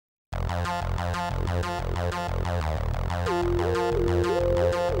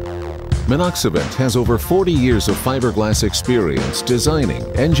Monoxivent has over 40 years of fiberglass experience designing,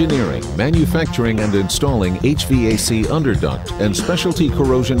 engineering, manufacturing, and installing HVAC underduct and specialty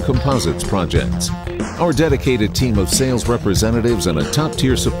corrosion composites projects. Our dedicated team of sales representatives and a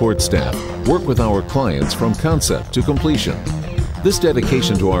top-tier support staff work with our clients from concept to completion. This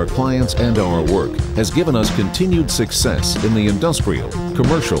dedication to our clients and our work has given us continued success in the industrial,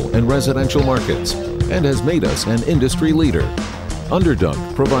 commercial, and residential markets and has made us an industry leader.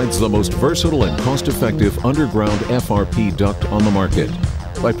 Underduct provides the most versatile and cost-effective underground FRP duct on the market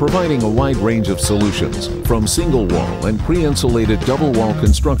by providing a wide range of solutions from single-wall and pre-insulated double-wall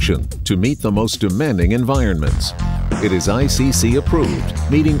construction to meet the most demanding environments. It is ICC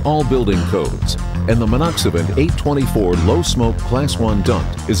approved, meeting all building codes, and the Monoxivent 824 low-smoke Class 1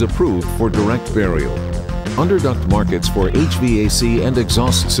 duct is approved for direct burial. Underduct markets for HVAC and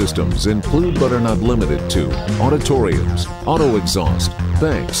exhaust systems include but are not limited to auditoriums, auto exhaust,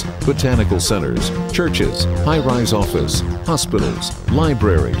 banks, botanical centers, churches, high-rise office, hospitals,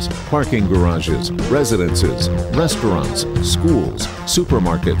 libraries, parking garages, residences, restaurants, schools,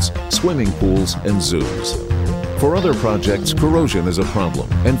 supermarkets, swimming pools, and zoos. For other projects, corrosion is a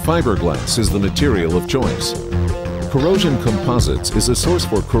problem, and fiberglass is the material of choice. Corrosion Composites is a source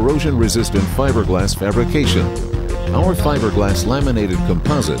for corrosion-resistant fiberglass fabrication. Our fiberglass laminated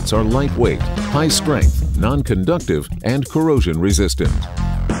composites are lightweight, high-strength, non-conductive, and corrosion-resistant.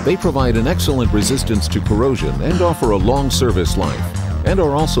 They provide an excellent resistance to corrosion and offer a long service life, and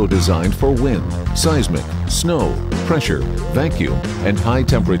are also designed for wind, seismic, snow, pressure, vacuum, and high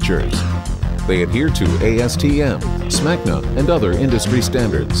temperatures. They adhere to ASTM, SMACNA, and other industry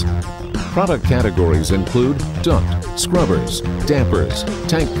standards. Product categories include duct, scrubbers, dampers,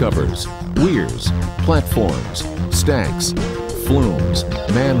 tank covers, weirs, platforms, stacks, flumes,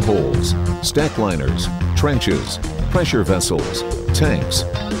 manholes, stack liners, trenches, pressure vessels, tanks,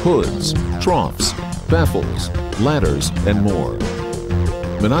 hoods, troughs, baffles, ladders, and more.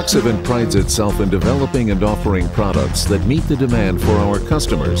 Monoxivent prides itself in developing and offering products that meet the demand for our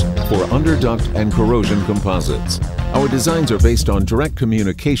customers for underduct and corrosion composites. Our designs are based on direct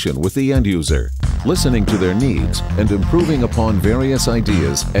communication with the end user, listening to their needs and improving upon various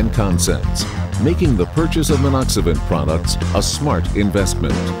ideas and concepts, making the purchase of Monoxivent products a smart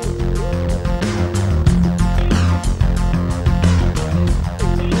investment.